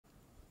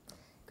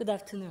Good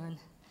afternoon.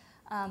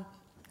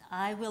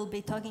 I will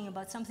be talking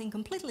about something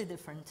completely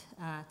different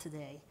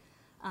today.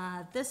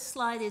 This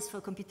slide is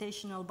for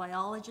computational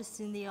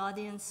biologists in the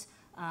audience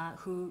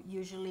who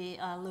usually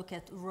look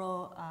at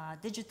raw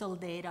digital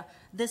data.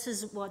 This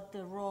is what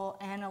the raw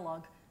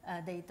analog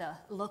data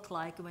look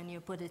like when you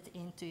put it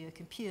into your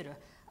computer.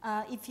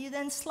 If you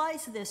then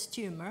slice this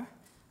tumor,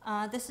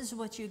 this is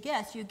what you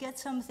get. You get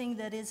something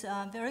that is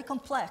very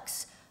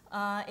complex.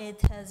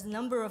 It has a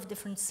number of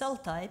different cell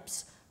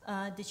types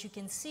that you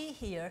can see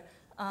here.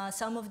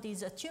 Some of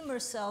these are tumor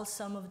cells,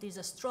 some of these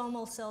are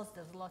stromal cells.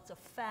 There's lots of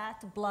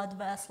fat, blood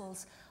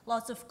vessels,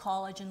 lots of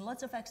collagen,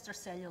 lots of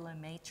extracellular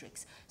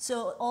matrix.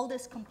 So all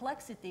this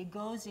complexity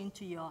goes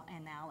into your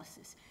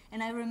analysis.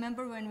 And I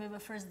remember when we were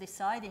first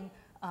deciding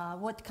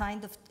what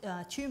kind of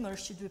tumor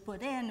should we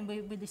put in,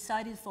 we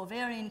decided for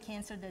ovarian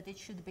cancer that it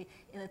should be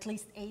at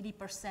least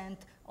 80%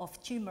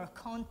 of tumor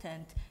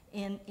content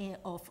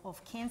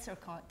of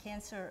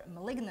cancer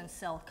malignant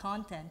cell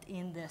content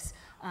in this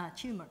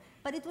tumor.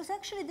 But it was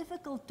actually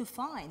difficult to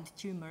find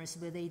tumors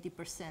with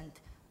 80%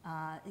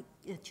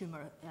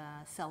 tumor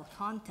cell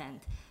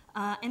content.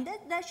 And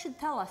that should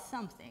tell us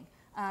something.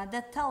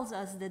 That tells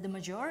us that the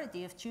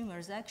majority of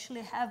tumors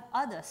actually have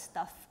other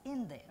stuff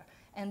in there.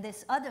 And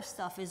this other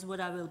stuff is what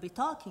I will be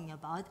talking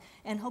about,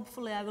 and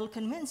hopefully I will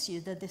convince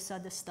you that this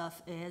other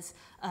stuff is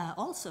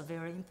also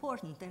very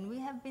important, and we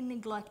have been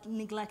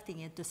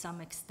neglecting it to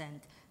some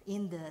extent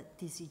in the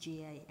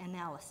TCGA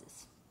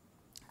analysis.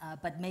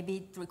 But maybe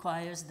it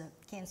requires the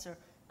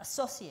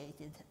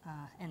cancer-associated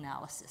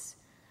analysis.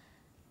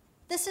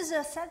 This is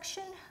a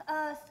section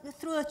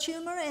through a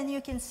tumor, and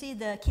you can see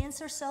the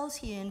cancer cells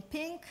here in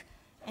pink,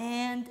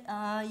 and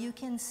you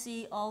can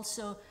see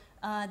also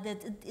that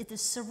it is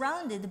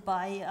surrounded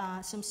by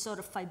some sort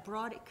of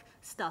fibrotic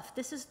stuff.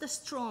 This is the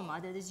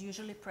stroma that is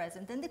usually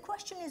present. And the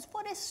question is,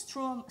 what is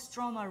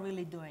stroma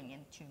really doing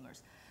in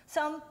tumors?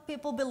 Some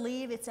people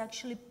believe it's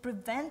actually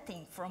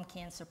preventing from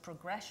cancer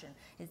progression.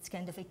 It's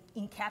kind of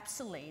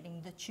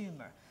encapsulating the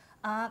tumor.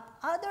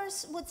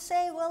 Others would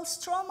say, well,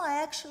 stroma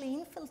actually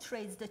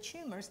infiltrates the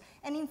tumors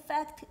and in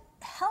fact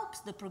helps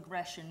the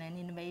progression and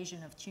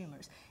invasion of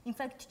tumors. In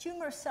fact,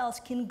 tumor cells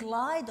can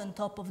glide on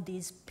top of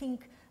these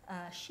pink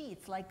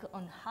sheets, like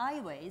on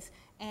highways,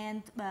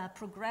 and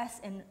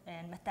progress and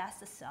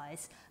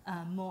metastasize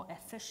more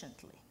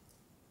efficiently.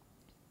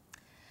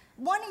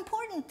 One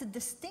important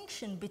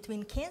distinction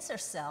between cancer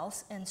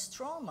cells and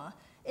stroma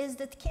is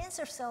that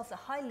cancer cells are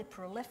highly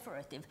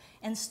proliferative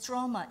and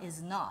stroma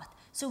is not.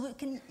 So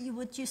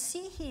what you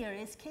see here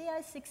is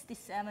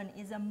Ki67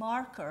 is a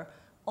marker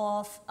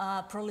of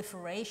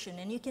proliferation,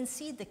 and you can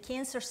see the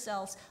cancer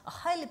cells are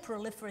highly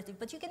proliferative,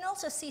 but you can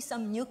also see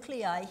some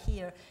nuclei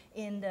here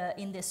in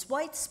this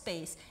white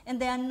space, and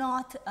they are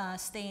not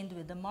stained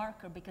with the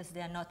marker because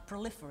they are not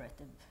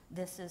proliferative.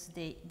 This is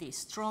the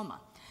stroma.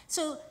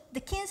 So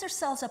the cancer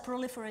cells are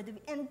proliferative,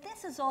 and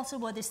this is also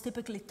what is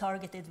typically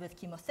targeted with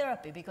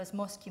chemotherapy, because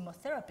most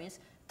chemotherapies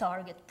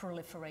target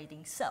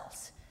proliferating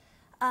cells.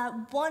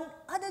 One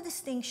other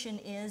distinction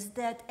is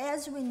that,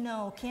 as we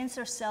know,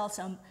 cancer cells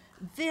are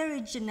very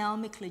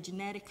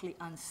genetically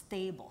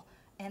unstable.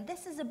 And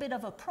this is a bit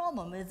of a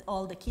problem with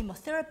all the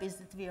chemotherapies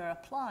that we are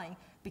applying.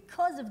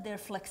 Because of their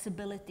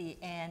flexibility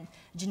and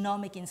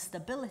genomic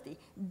instability,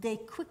 they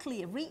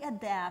quickly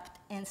readapt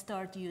and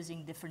start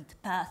using different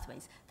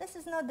pathways. This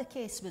is not the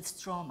case with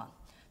stroma.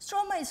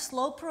 Stroma is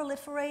slow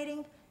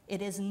proliferating.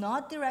 It is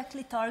not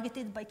directly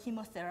targeted by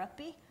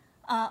chemotherapy,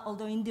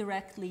 although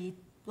indirectly it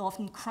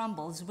often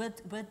crumbles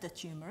with the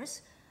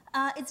tumors.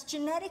 It's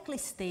genetically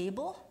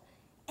stable.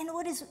 And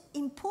what is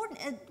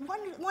important,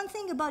 one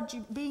thing about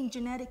being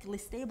genetically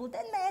stable,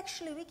 then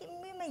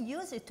we may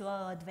use it to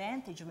our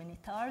advantage when we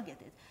target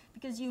it,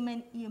 because you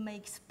may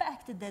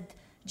expect that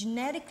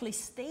genetically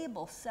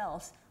stable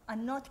cells are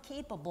not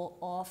capable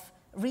of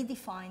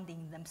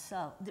redefining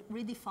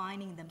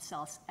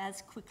themselves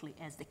as quickly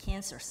as the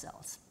cancer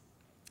cells.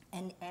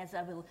 And as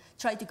I will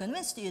try to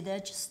convince you, they're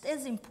just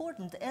as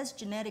important as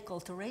genetic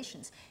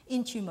alterations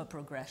in tumor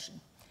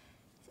progression.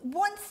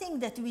 One thing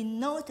that we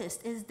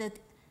noticed is that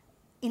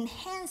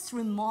enhanced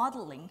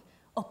remodeling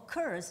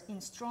occurs in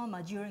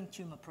stroma during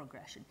tumor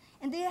progression.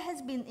 And there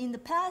has been, in the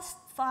past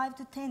 5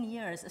 to 10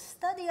 years, a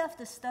study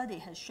after study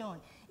has shown,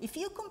 if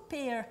you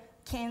compare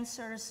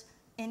cancers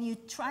and you're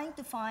trying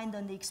to find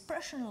on the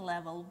expression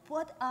level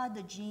what are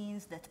the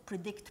genes that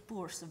predict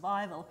poor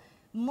survival,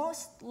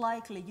 most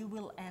likely you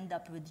will end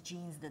up with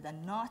genes that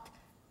are not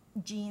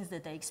genes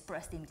that are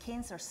expressed in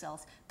cancer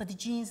cells, but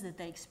genes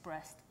that are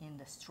expressed in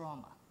the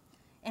stroma.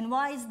 And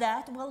why is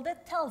that? Well,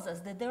 that tells us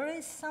that there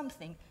is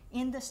something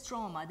in the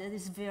stroma that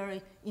is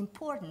very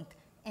important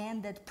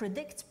and that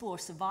predicts poor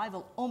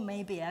survival, or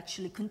maybe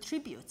actually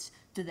contributes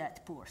to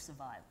that poor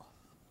survival.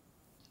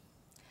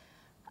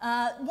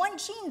 One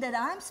gene that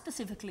I'm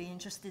specifically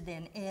interested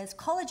in is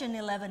collagen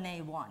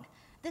 11A1.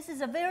 This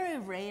is a very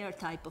rare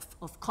type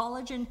of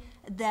collagen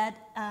that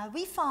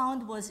we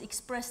found was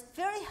expressed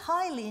very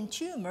highly in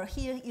tumor.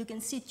 Here you can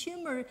see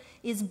tumor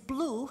is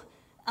blue,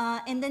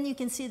 and then you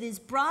can see these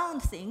brown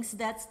things.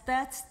 That's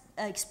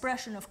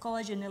expression of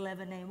collagen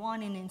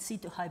 11A1 in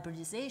situ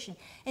hybridization.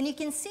 And you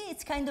can see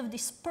it's kind of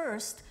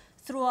dispersed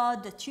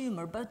throughout the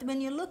tumor. But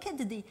when you look at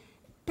the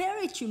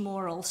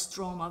peritumoral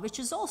stroma, which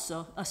is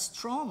also a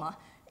stroma,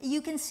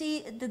 you can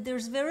see that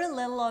there's very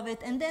little of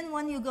it. And then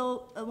when you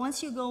go,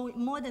 once you go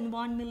more than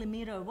 1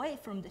 millimeter away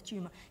from the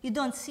tumor, you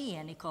don't see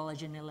any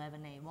collagen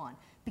 11A1.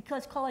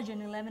 Because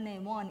collagen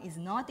 11A1 is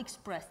not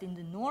expressed in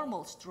the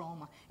normal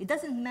stroma, it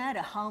doesn't matter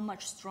how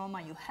much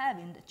stroma you have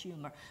in the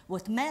tumor.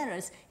 What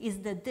matters is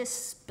that there's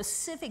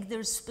specific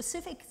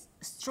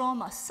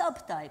stroma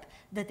subtype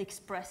that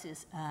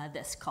expresses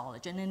this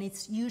collagen, and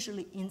it's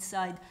usually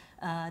inside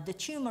the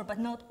tumor, but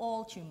not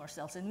all tumor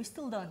cells, and we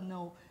still don't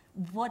know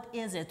what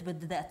is it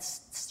with that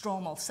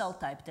stromal cell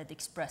type that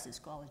expresses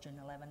collagen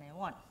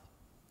 11A1.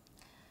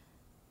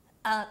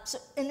 So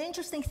an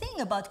interesting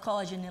thing about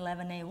collagen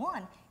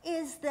 11A1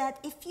 is that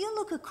if you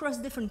look across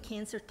different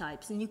cancer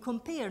types and you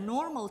compare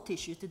normal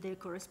tissue to their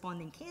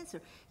corresponding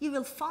cancer, you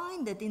will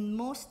find that in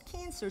most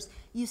cancers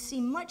you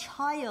see much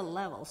higher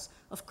levels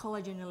of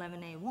collagen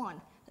 11A1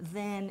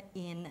 than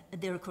in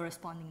their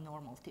corresponding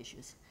normal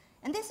tissues.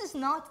 And this is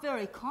not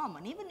very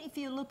common. Even if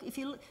you look,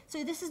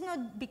 so this is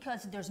not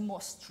because there's more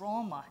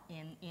stroma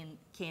in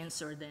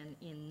cancer than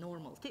in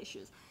normal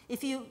tissues.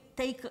 If you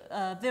take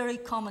a very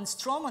common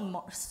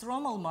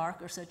stromal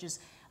marker, such as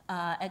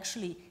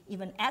actually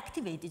even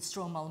activated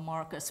stromal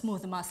marker,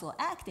 smooth muscle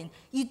actin,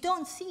 you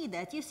don't see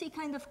that. You see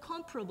kind of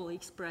comparable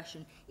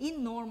expression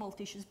in normal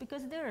tissues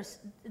because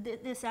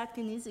this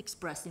actin is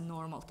expressed in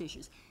normal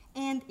tissues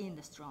and in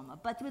the stroma.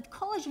 But with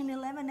collagen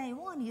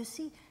 11A1, you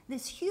see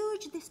this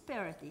huge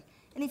disparity.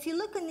 And if you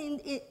look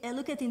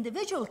at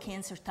individual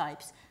cancer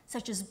types,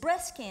 such as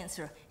breast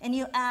cancer, and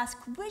you ask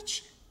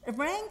which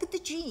rank the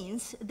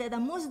genes that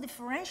are most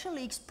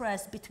differentially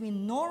expressed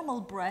between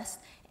normal breast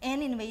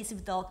and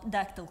invasive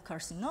ductal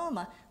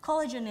carcinoma,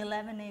 collagen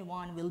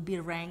 11A1 will be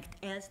ranked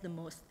as the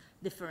most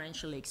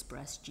differentially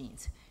expressed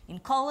genes. In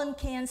colon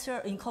cancer,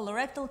 in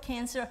colorectal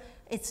cancer,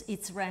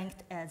 it's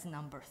ranked as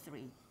number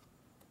 3.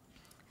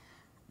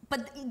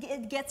 But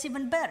it gets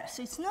even better.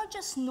 So it's not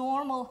just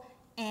normal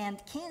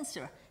and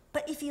cancer,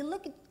 but if you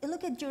look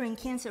at during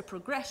cancer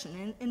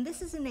progression, and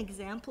this is an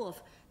example of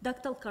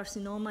ductal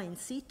carcinoma in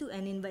situ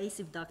and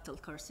invasive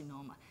ductal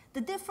carcinoma.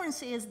 The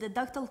difference is the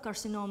ductal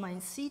carcinoma in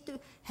situ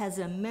has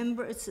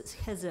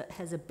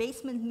a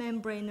basement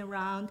membrane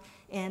around,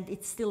 and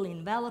it's still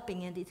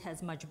enveloping, and it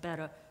has much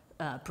better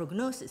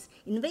prognosis.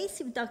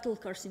 Invasive ductal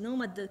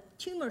carcinoma, the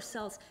tumor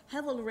cells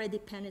have already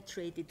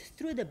penetrated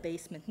through the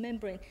basement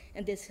membrane,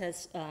 and this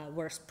has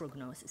worse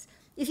prognosis.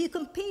 If you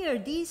compare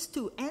these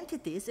two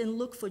entities and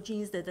look for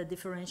genes that are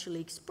differentially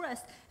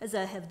expressed, as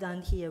I have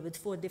done here with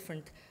 4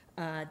 different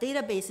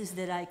databases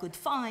that I could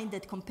find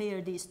that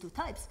compare these two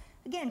types,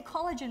 again,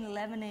 collagen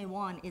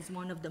 11A1 is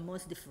one of the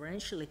most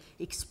differentially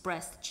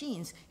expressed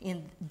genes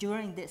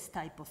during this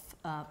type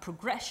of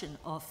progression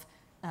of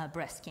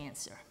breast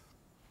cancer.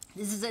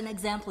 This is an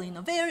example in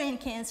ovarian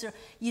cancer.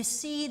 You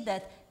see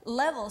that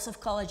levels of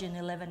collagen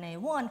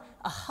 11A1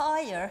 are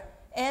higher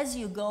as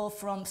you go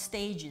from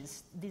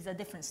stages. These are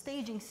different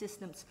staging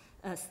systems.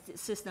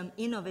 System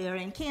in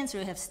ovarian cancer,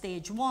 you have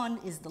stage 1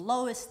 is the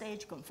lowest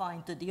stage,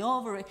 confined to the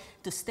ovary,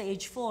 to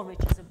stage 4, which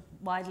is a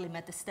widely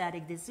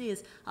metastatic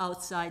disease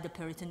outside the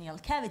peritoneal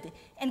cavity.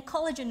 And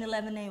collagen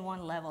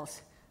 11A1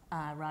 levels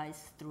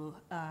rise through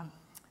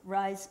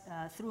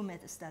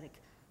metastatic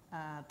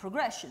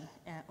progression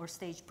or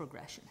stage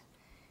progression.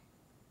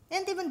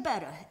 And even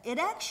better, it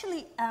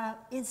actually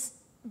is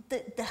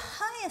the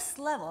highest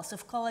levels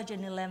of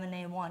collagen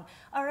 11A1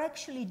 are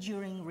actually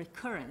during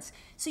recurrence.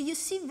 So you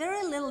see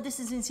very little. This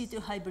is in situ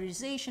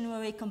hybridization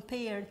where we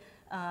compared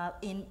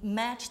in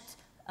matched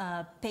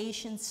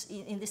patients,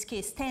 in this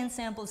case 10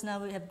 samples. Now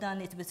we have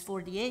done it with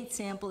 48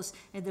 samples,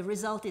 and the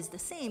result is the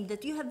same,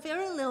 that you have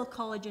very little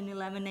collagen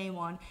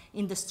 11A1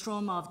 in the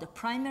stroma of the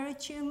primary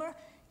tumor.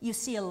 You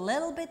see a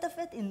little bit of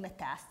it in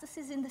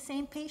metastasis in the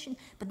same patient,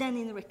 but then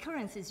in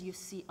recurrences you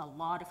see a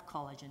lot of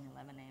collagen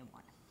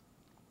 11A1.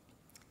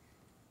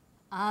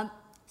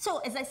 So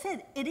as I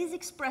said, it is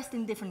expressed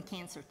in different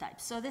cancer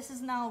types. So this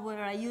is now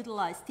where I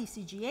utilize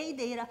TCGA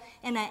data,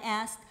 and I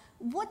asked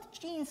what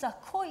genes are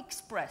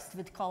co-expressed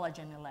with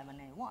collagen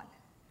 11A1.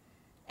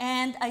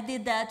 And I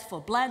did that for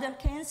bladder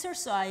cancer,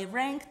 so I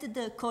ranked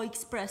the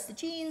co-expressed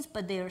genes,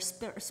 but their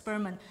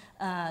sperm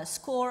and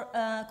score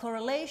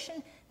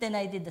correlation. Then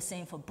I did the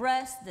same for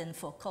breast, then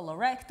for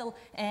colorectal,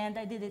 and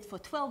I did it for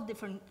 12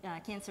 different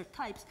cancer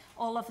types,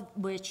 all of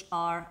which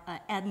are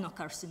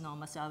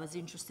adenocarcinoma, so I was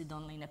interested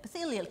only in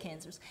epithelial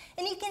cancers.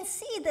 And you can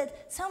see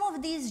that some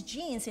of these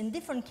genes in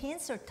different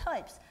cancer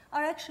types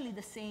are actually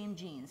the same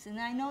genes. And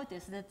I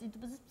noticed that it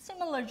was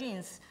similar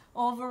genes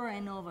over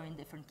and over in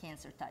different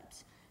cancer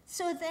types.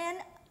 So then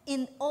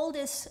in all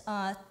these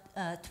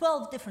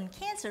 12 different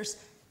cancers,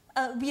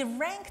 we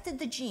ranked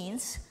the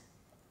genes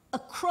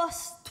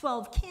across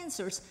 12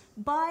 cancers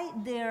by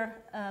their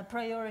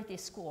priority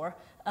score,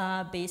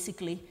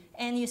 basically.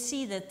 And you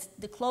see that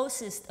the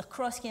closest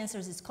across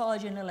cancers is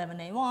collagen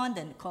 11A1,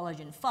 then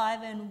collagen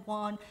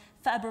 5A1,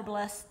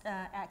 fibroblast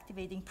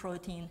activating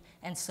protein,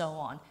 and so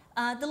on.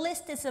 The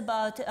list is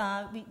about,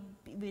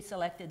 we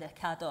selected a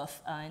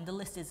cutoff, and the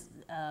list is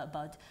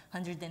about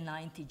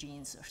 190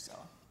 genes or so.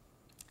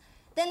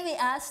 Then we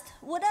asked,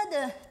 what are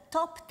the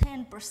top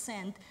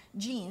 10%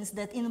 genes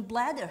that in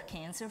bladder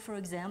cancer, for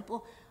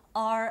example,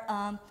 are,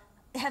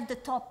 have the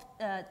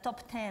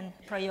top 10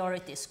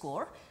 priority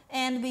score?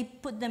 And we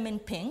put them in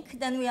pink.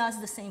 Then we asked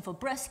the same for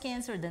breast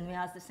cancer. Then we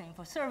asked the same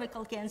for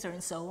cervical cancer,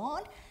 and so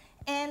on.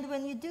 And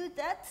when you do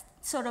that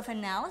sort of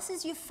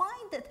analysis, you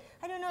find that,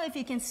 I don't know if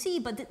you can see,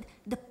 but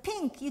the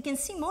pink, you can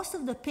see most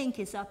of the pink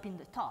is up in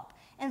the top.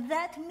 And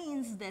that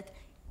means that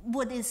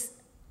what is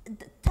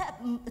the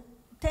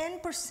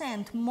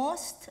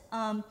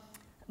 10%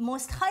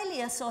 most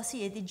highly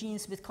associated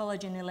genes with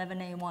collagen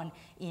 11A1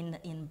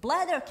 in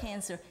bladder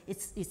cancer,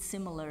 it's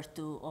similar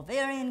to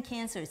ovarian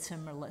cancer, it's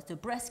similar to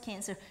breast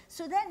cancer.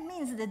 So that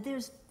means that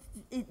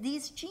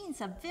these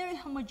genes are very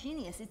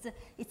homogeneous.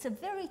 It's a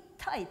very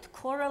tight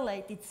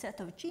correlated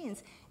set of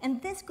genes,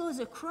 and this goes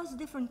across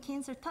different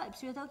cancer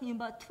types. We're talking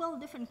about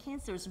 12 different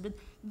cancers with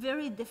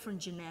very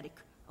different genetic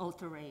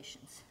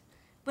alterations.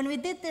 When we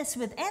did this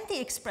with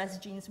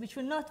anti-expressed genes, which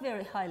were not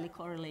very highly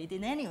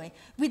correlated anyway,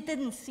 we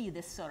didn't see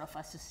this sort of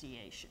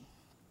association.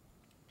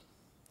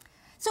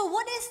 So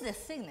what is this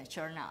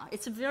signature now?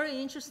 It's a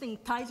very interesting,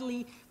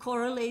 tightly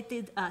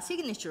correlated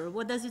signature.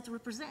 What does it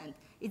represent?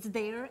 It's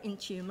there in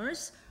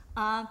tumors.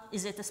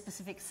 Is it a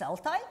specific cell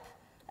type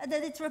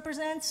that it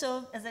represents?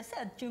 So as I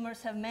said,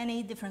 tumors have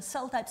many different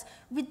cell types.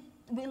 We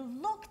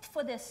looked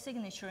for this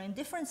signature in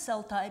different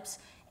cell types,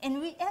 and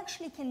we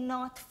actually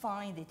cannot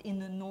find it in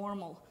the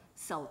normal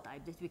cell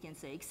type that we can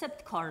say,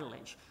 except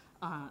cartilage,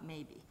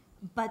 maybe.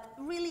 But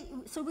really,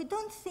 so we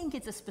don't think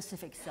it's a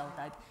specific cell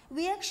type.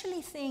 We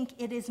actually think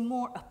it is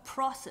more a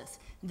process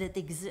that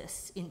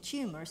exists in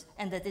tumors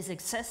and that is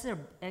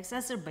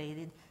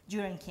exacerbated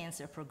during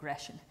cancer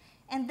progression.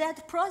 And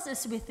that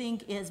process, we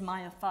think, is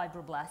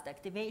myofibroblast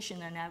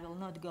activation, and I will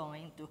not go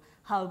into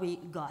how we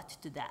got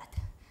to that.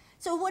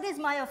 So what is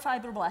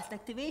myofibroblast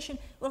activation?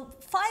 Well,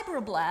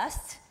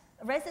 fibroblasts,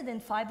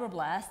 resident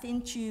fibroblasts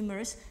in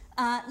tumors,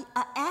 are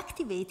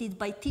activated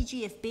by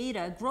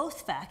TGF-beta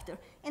growth factor,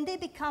 and they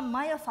become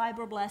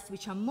myofibroblasts,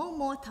 which are more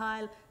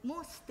motile,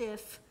 more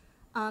stiff.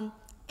 And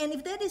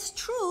if that is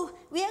true,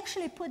 we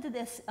actually put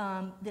this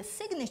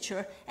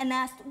signature and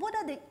asked, what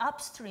are the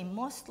upstream,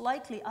 most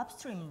likely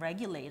upstream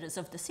regulators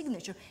of the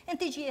signature? And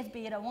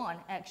TGF-beta1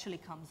 actually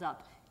comes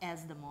up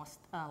as the most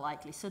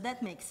likely, so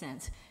that makes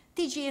sense.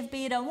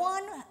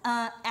 TGF-beta1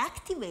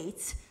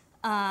 activates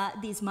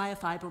these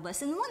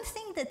myofibroblasts. And one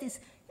thing that is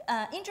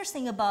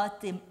interesting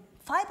about the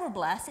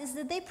fibroblasts is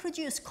that they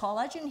produce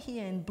collagen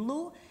here in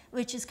blue,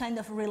 which is kind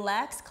of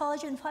relaxed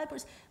collagen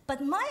fibers.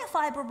 But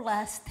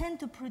myofibroblasts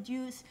tend to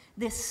produce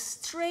this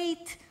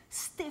straight,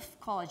 stiff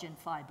collagen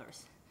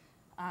fibers.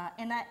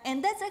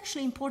 And that's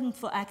actually important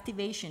for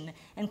activation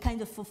and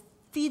kind of for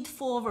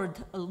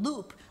feed-forward a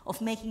loop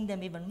of making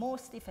them even more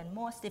stiff,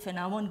 and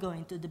I won't go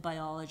into the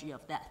biology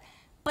of that.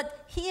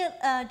 But here,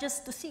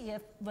 just to see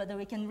whether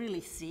we can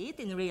really see it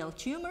in real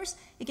tumors,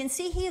 you can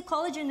see here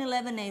collagen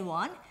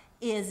 11A1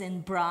 is in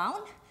brown,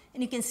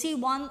 and you can see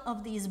one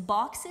of these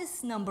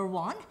boxes, number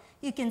 1.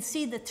 You can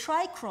see the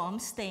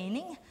trichrome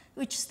staining,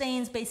 which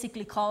stains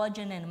basically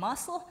collagen and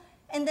muscle.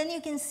 And then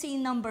you can see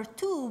number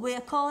 2,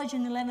 where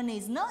collagen 11A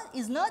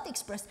is not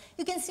expressed.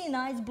 You can see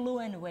nice blue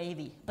and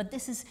wavy, but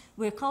this is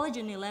where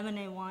collagen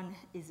 11A1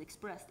 is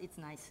expressed. It's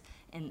nice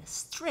and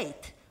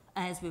straight,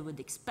 as we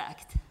would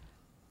expect.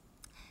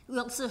 We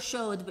also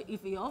showed that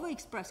if we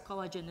overexpress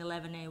collagen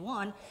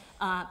 11A1,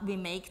 we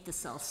make the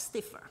cells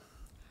stiffer.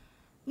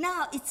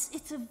 Now,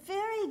 it's a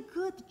very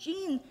good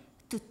gene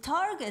to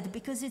target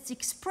because it's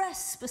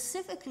expressed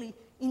specifically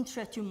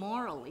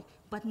intratumorally,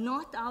 but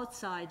not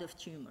outside of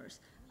tumors.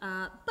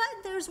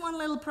 But there's one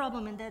little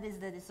problem, and that is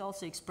that it's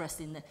also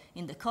expressed in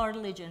the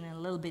cartilage and a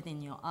little bit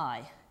in your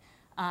eye.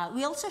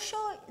 We also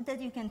show that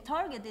you can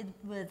target it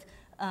with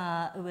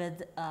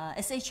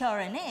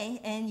shRNA,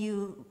 and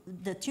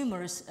the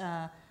tumors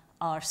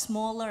are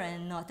smaller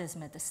and not as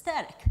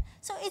metastatic.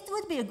 So it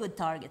would be a good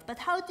target. But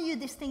how do you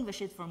distinguish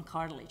it from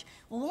cartilage?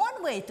 Well,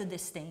 one way to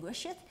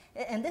distinguish it,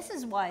 and this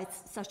is why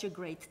it's such a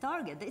great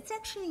target, it's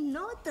actually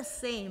not the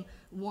same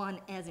one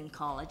as in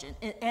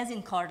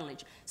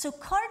cartilage. So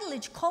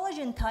cartilage,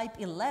 collagen type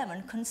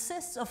 11,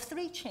 consists of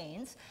 3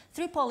 chains,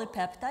 3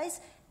 polypeptides,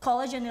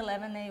 collagen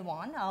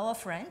 11A1, our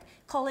friend,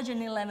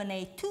 collagen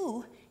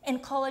 11A2,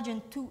 and collagen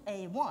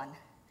 2A1.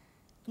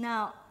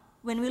 Now,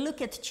 when we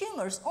look at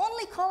tumors,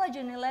 only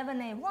collagen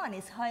 11A1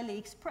 is highly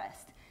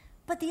expressed,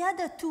 but the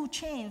other 2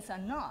 chains are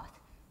not.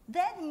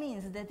 That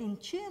means that in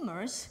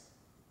tumors,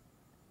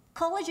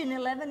 collagen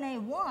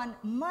 11A1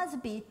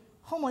 must be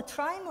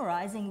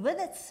homotrimerizing with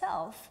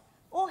itself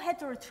or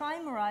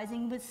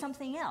heterotrimerizing with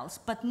something else,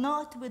 but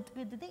not with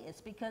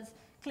this, because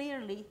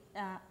clearly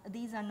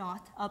these are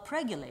not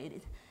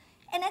upregulated.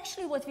 And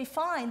actually what we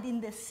find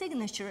in this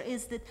signature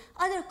is that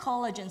other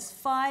collagens,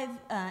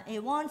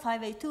 5A1,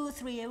 5A2,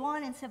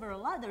 3A1, and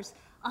several others,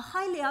 are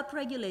highly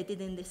upregulated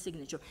in this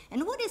signature.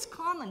 And what is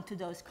common to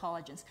those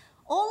collagens?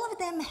 All of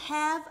them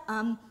have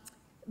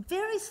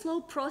very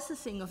slow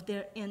processing of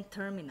their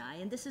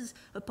N-termini, and this is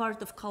a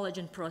part of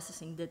collagen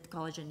processing that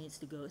collagen needs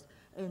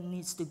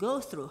to go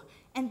through.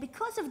 And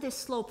because of this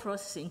slow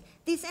processing,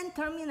 these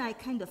N-termini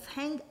kind of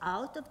hang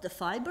out of the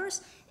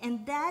fibers,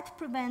 and that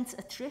prevents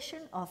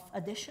attrition of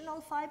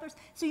additional fibers.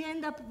 So you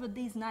end up with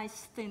these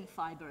nice thin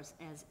fibers,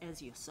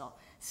 as you saw.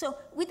 So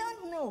we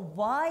don't know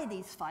why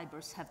these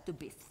fibers have to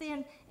be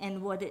thin,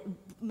 and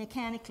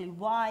mechanically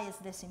why is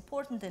this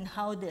important, and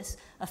how this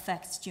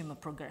affects tumor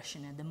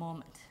progression at the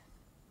moment.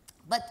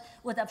 But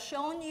what I've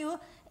shown you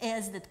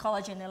is that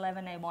collagen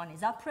 11A1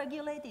 is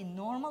upregulated in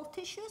normal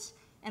tissues,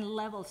 and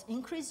levels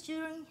increase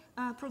during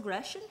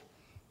progression.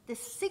 The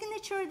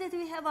signature that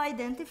we have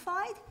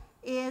identified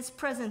is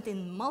present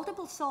in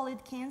multiple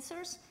solid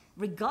cancers,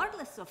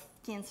 regardless of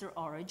cancer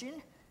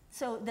origin.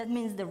 So that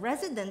means the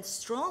resident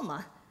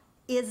stroma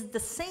is the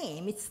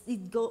same.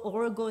 It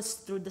goes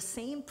through the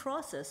same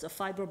process of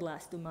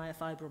fibroblast to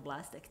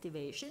myofibroblast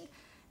activation.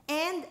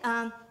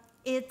 And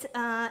it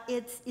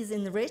is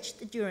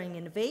enriched during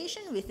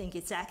invasion. We think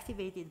it's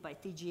activated by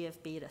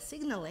TGF-beta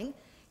signaling,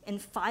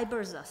 and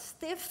fibers are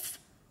stiff,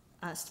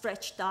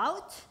 stretched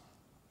out.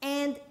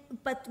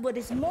 But what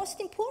is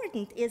most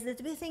important is that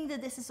we think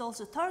that this is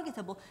also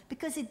targetable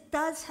because it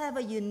does have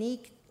a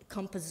unique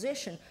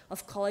composition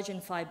of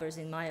collagen fibers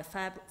in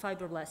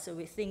myofibroblasts. So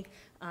we think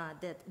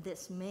that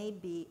this may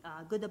be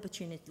a good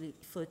opportunity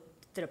for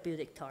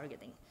therapeutic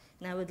targeting.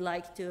 And I would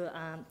like to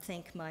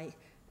thank my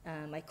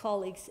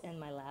colleagues and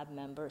my lab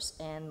members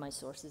and my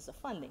sources of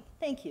funding.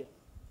 Thank you.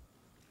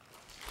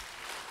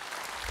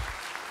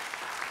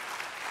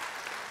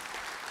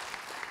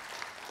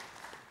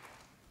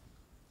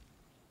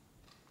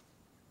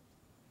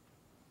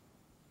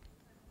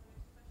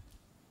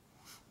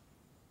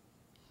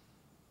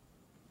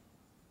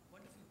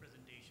 Wonderful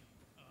presentation.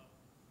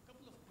 A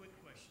couple of quick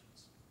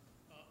questions.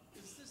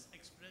 Is this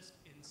expressed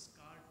in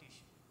scar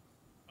tissue?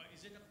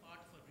 Is it a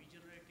part of a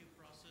regenerative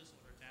process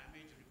or a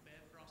damage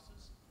repair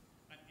process?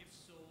 And if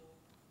so,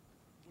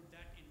 would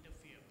that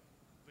interfere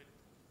with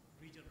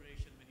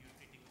regeneration when you're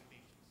treating the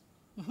patients?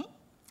 Mm-hmm.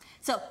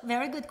 So,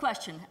 very good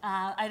question.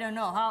 I don't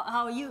know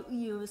how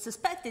you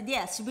suspected.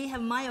 Yes, we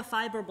have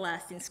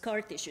myofibroblasts in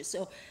scar tissue.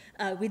 So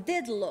we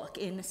did look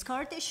in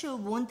scar tissue,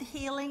 wound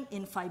healing,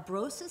 in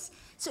fibrosis.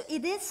 So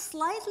it is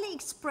slightly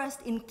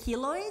expressed in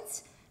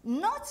keloids,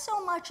 not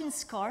so much in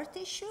scar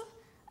tissue,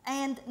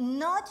 and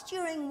not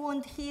during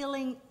wound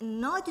healing,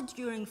 not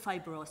during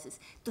fibrosis.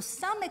 To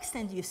some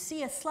extent, you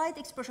see a slight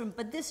expression,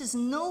 but this is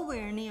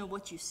nowhere near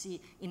what you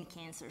see in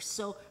cancer.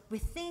 So we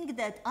think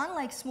that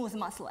unlike smooth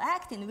muscle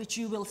actin, which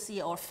you will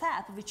see, or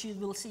FAP, which you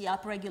will see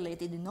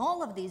upregulated in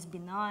all of these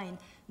benign,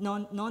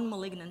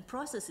 non-malignant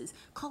processes,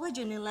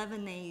 collagen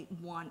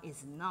 11A1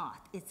 is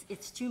not.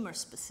 It's tumor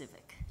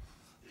specific.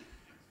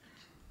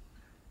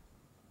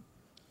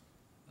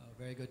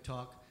 Very good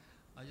talk.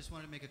 I just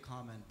wanted to make a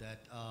comment that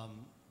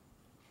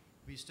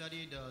we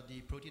studied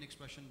the protein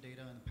expression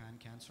data in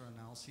pan-cancer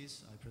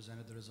analyses. I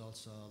presented the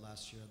results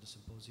last year at the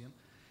Symposium.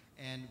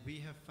 And we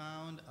have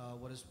found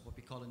what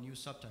we call a new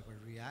subtype,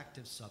 a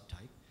reactive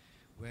subtype,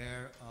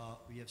 where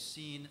we have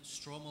seen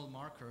stromal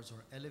markers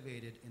are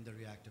elevated in the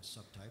reactive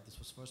subtype. This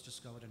was first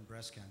discovered in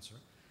breast cancer.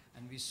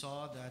 And we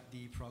saw that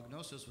the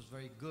prognosis was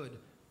very good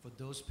for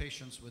those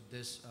patients with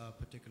this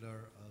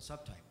particular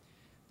subtype.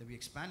 Then we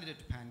expanded it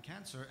to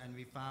pan-cancer, and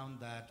we found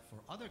that for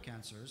other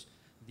cancers,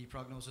 the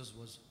prognosis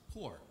was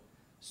poor.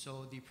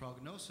 So the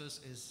prognosis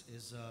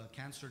is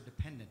cancer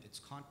dependent, it's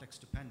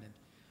context dependent.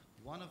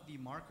 One of the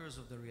markers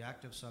of the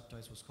reactive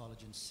subtypes was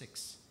collagen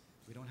 6.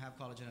 We don't have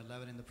collagen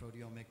 11 in the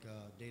proteomic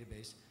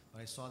database,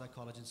 but I saw that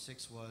collagen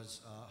 6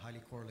 was highly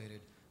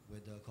correlated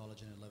with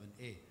collagen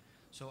 11A.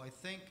 So I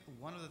think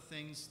one of the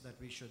things that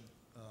we should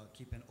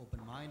keep an open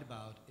mind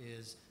about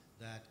is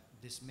that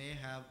this may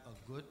have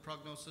a good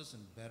prognosis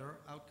and better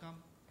outcome,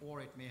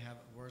 or it may have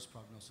a worse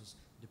prognosis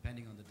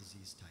depending on the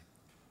disease type.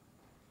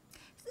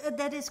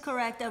 That is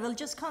correct. I will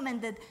just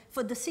comment that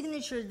for the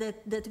signature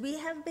that we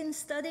have been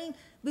studying,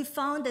 we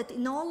found that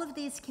in all of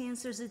these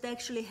cancers, it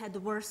actually had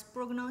worse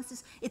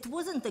prognosis. It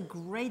wasn't a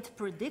great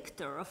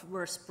predictor of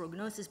worse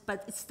prognosis,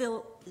 but it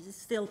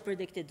still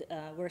predicted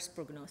worse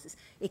prognosis,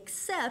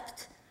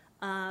 except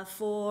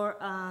for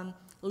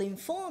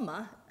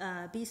lymphoma,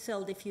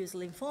 B-cell diffuse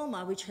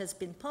lymphoma, which has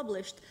been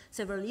published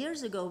several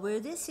years ago, where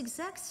this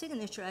exact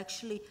signature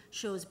actually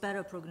shows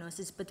better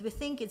prognosis. But we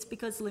think it's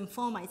because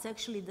lymphoma, it's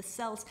actually the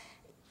cells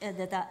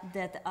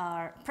that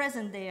are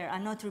present there are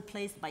not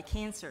replaced by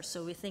cancer.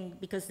 So we think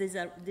because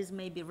these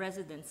may be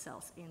resident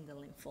cells in the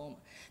lymphoma.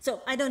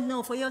 So I don't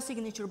know for your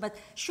signature, but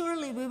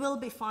surely we will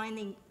be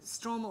finding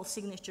stromal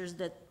signatures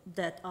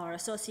that are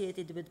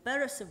associated with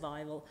better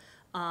survival.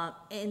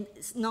 And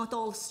not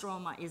all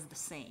stroma is the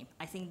same.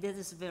 I think this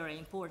is very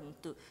important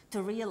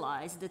to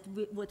realize that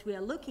what we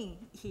are looking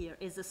here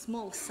is a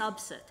small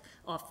subset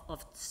of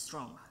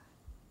stroma.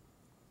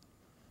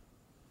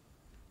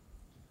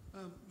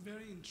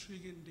 Very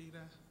intriguing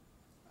data.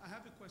 I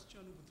have a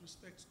question with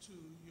respect to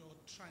your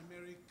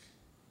trimeric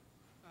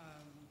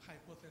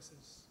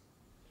hypothesis.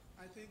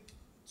 I think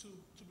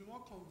to be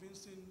more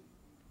convincing,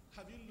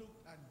 have you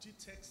looked at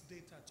GTEx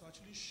data to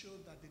actually show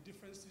that the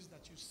differences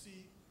that you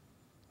see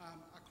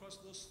across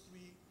those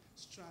three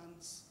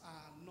strands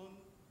are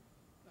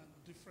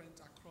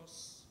non-different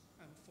across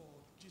for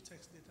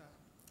GTEx data?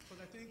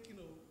 Because I think,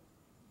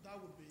 that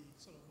would be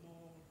sort of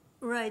more.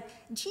 Right.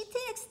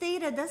 GTX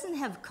data doesn't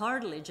have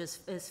cartilage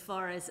as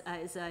far as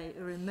I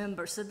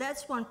remember. So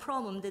that's one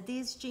problem, that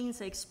these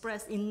genes are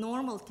expressed in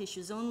normal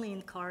tissues, only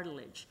in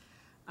cartilage.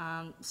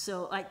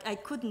 So I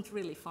couldn't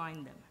really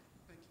find them.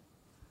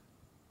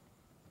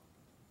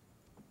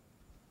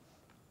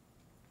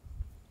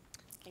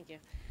 Thank you.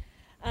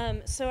 Thank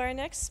you. So our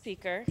next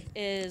speaker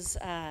is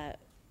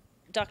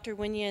Dr.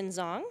 Wenyan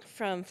Zhang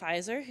from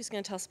Pfizer, who's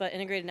going to tell us about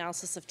integrated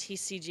analysis of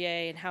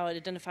TCGA and how it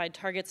identified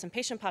targets and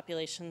patient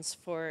populations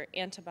for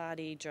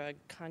antibody drug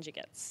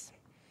conjugates.